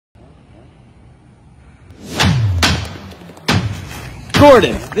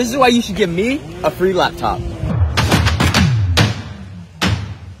Gordon, this is why you should give me a free laptop.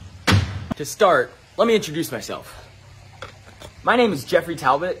 To start, let me introduce myself. My name is Jeffrey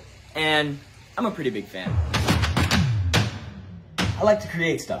Talbot, and I'm a pretty big fan. I like to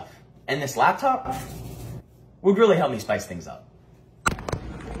create stuff, and this laptop would really help me spice things up.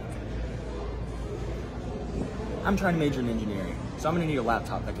 I'm trying to major in engineering, so I'm gonna need a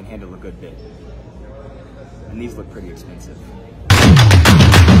laptop that can handle a good bit. And these look pretty expensive.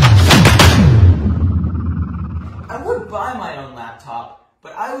 I would buy my own laptop,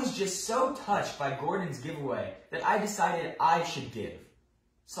 but I was just so touched by Gordon's giveaway that I decided I should give.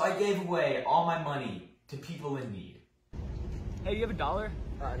 So I gave away all my money to people in need. Hey, do you have $1?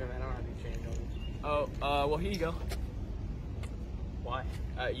 No, I don't have any change on me. Oh, well, here you go. Why?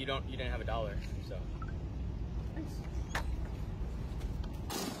 You didn't have $1, so. Thanks.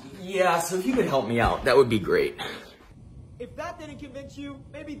 Yeah, so if you could help me out, that would be great. If that didn't convince you,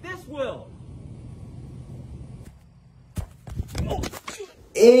 maybe this will.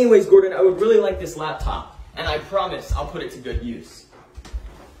 Anyways, Gordon, I would really like this laptop, and I promise I'll put it to good use.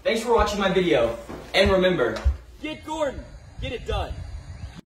 Thanks for watching my video, and remember, Get Gordon. Get it done.